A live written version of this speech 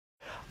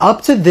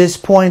Up to this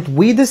point,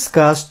 we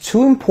discussed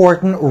two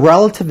important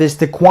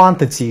relativistic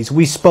quantities.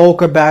 We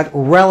spoke about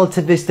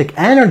relativistic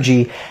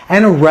energy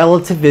and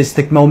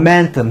relativistic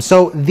momentum.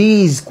 So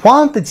these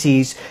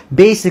quantities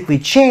basically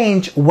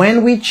change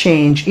when we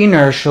change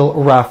inertial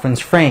reference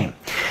frame.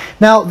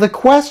 Now, the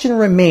question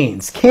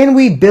remains, can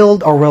we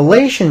build a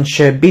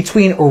relationship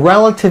between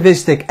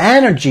relativistic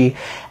energy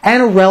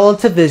and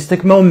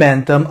relativistic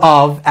momentum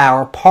of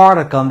our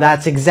particle? And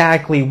that's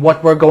exactly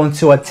what we're going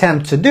to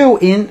attempt to do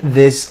in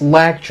this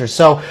lecture.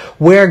 So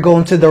we're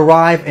going to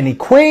derive an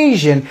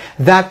equation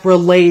that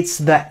relates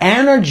the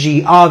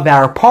energy of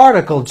our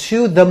particle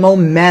to the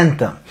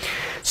momentum.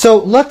 So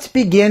let's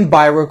begin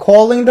by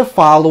recalling the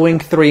following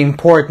three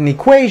important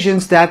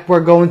equations that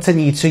we're going to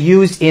need to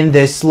use in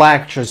this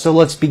lecture. So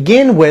let's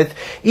begin with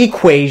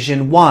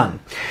equation 1.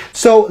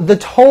 So the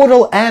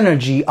total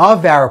energy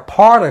of our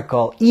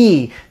particle,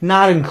 E,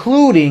 not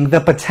including the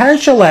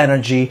potential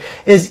energy,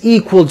 is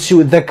equal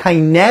to the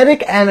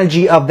kinetic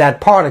energy of that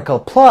particle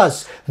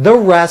plus the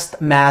rest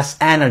mass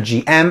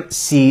energy,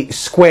 mc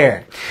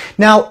squared.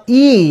 Now,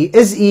 E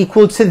is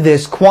equal to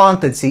this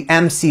quantity,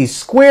 mc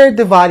squared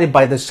divided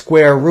by the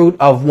square root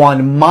of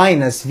 1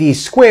 minus v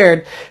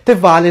squared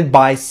divided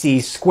by c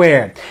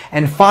squared.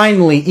 And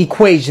finally,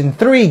 equation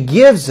 3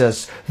 gives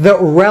us the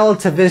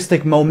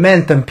relativistic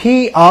momentum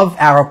P of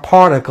our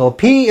particle.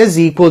 P is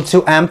equal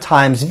to m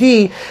times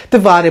v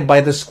divided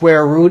by the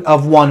square root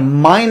of 1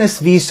 minus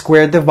v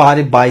squared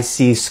divided by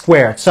c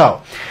squared.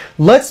 So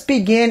let's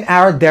begin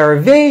our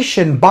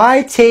derivation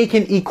by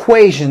taking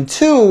equation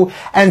 2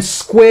 and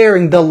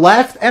squaring the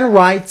left and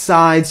right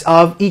sides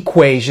of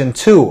equation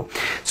 2.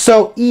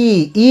 So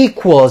E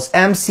equals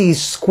mc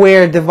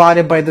squared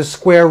divided by the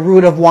square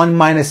root of 1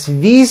 minus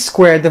v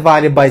squared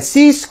divided by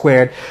c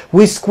squared.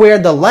 We square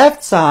the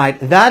left side,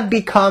 that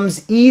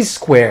becomes E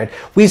squared.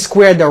 We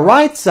square the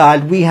right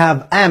side, we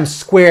have m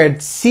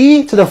squared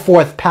c to the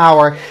 4th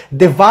power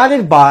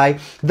divided by,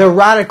 the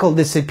radical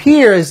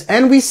disappears,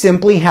 and we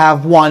simply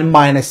have 1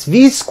 minus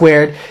v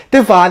squared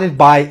divided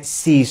by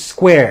c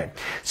squared.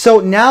 So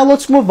now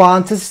let's move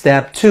on to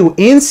step 2.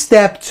 In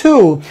step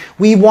 2,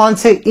 we want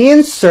to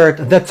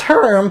insert the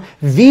term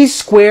v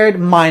squared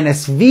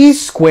minus v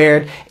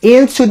squared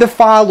into the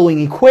following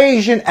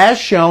equation as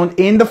shown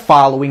in the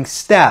following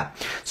step.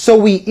 So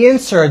we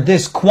insert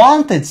this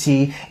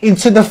quantity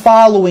into the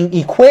following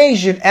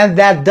equation, and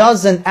that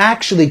doesn't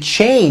actually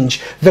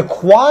change the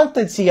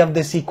quantity of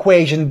this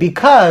equation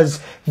because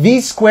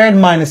v squared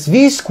minus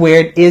v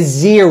squared is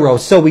 0.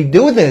 So we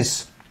do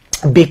this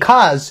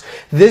because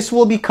this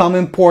will become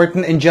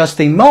important in just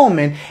a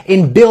moment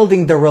in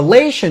building the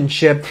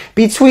relationship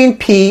between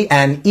P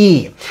and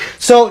E.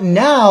 So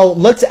now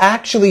let's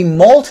actually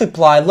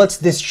multiply, let's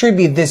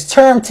distribute this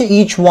term to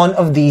each one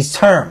of these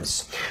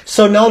terms.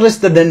 So notice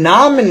the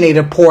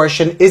denominator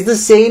portion is the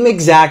same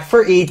exact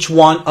for each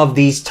one of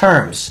these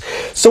terms.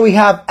 So we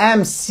have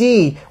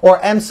mc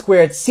or m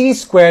squared c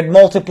squared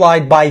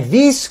multiplied by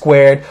v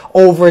squared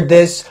over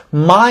this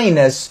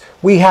minus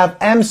we have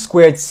m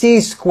squared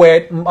c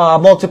squared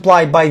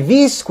multiplied by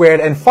v squared,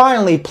 and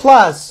finally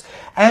plus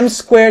m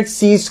squared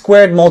c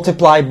squared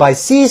multiplied by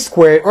c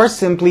squared, or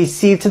simply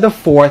c to the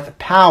 4th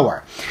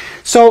power.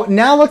 So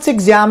now let's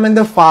examine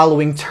the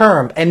following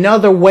term.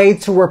 Another way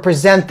to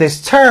represent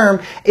this term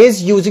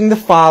is using the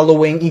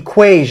following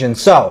equation.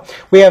 So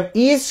we have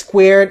E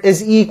squared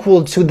is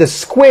equal to the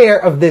square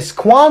of this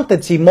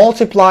quantity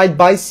multiplied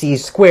by c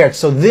squared.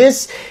 So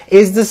this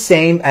is the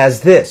same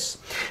as this.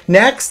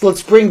 Next,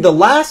 let's bring the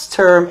last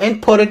term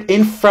and put it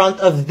in front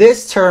of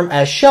this term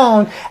as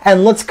shown,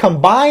 and let's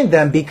combine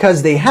them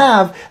because they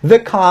have the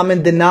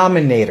common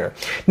denominator.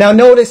 Now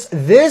notice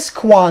this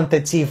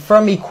quantity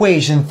from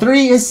equation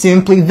 3 is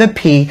simply the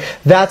P.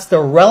 That's the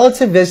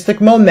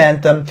relativistic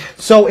momentum.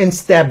 So in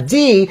step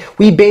D,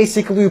 we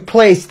basically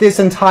replace this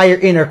entire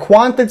inner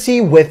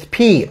quantity with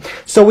P.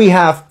 So we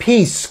have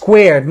P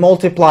squared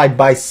multiplied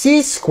by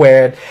C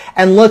squared,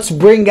 and let's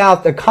bring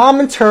out the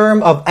common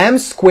term of M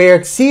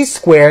squared C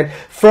squared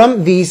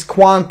from these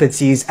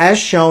quantities as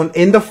shown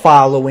in the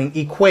following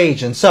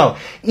equation. So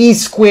E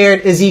squared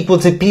is equal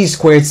to P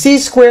squared C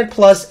squared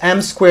plus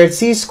M squared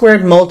C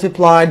squared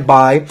multiplied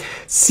by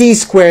C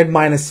squared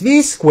minus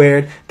V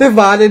squared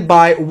divided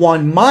by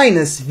 1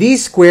 minus V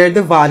squared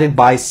divided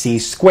by C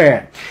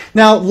squared.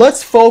 Now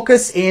let's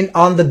focus in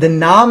on the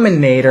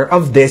denominator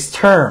of this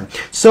term.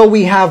 So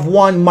we have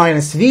 1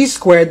 minus V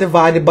squared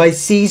divided by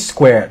C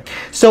squared.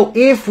 So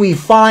if we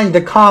find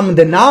the common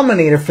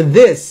denominator for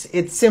this,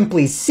 it's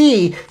simply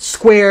C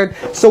squared.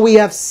 So we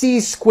have C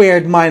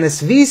squared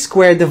minus V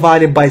squared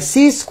divided by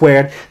C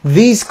squared.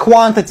 These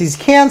quantities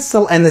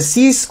cancel and the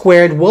C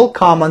squared will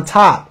come on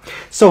top.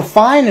 So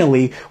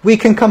finally, we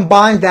can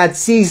combine that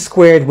C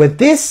squared with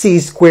this C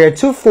squared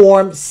to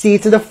form C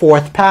to the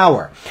 4th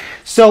power.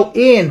 So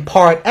in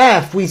part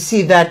F, we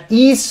see that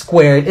E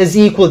squared is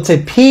equal to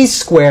P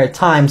squared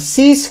times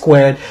C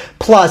squared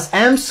plus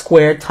M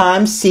squared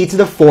times C to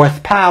the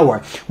fourth power,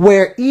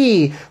 where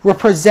E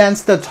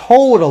represents the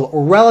total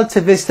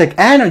relativistic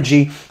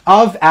energy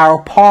of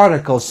our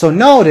particles. So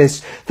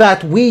notice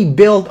that we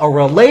build a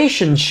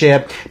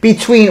relationship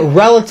between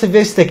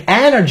relativistic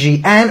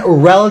energy and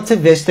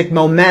relativistic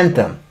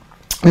momentum.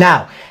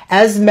 Now,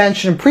 as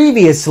mentioned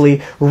previously,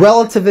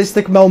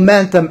 relativistic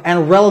momentum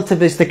and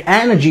relativistic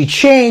energy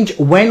change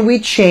when we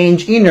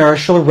change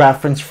inertial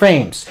reference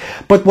frames.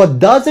 But what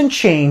doesn't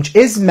change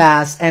is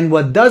mass, and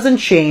what doesn't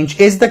change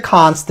is the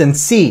constant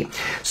c.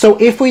 So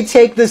if we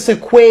take this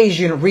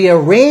equation,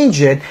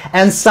 rearrange it,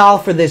 and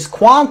solve for this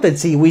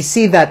quantity, we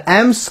see that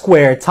m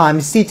squared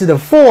times c to the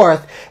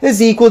fourth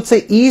is equal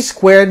to e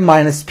squared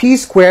minus p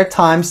squared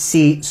times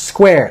c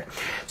squared.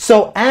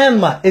 So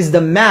m is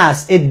the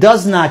mass. It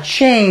does not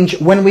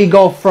change when we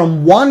go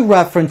from one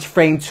reference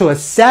frame to a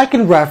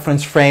second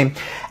reference frame,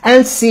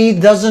 and c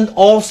doesn't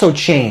also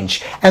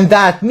change. And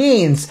that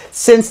means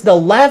since the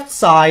left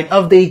side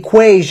of the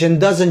equation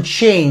doesn't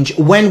change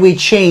when we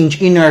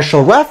change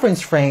inertial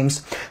reference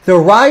frames, the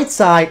right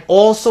side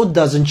also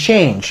doesn't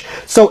change.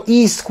 So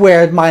e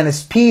squared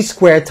minus p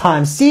squared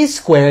times c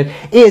squared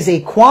is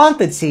a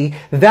quantity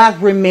that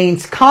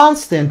remains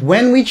constant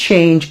when we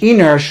change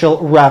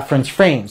inertial reference frames.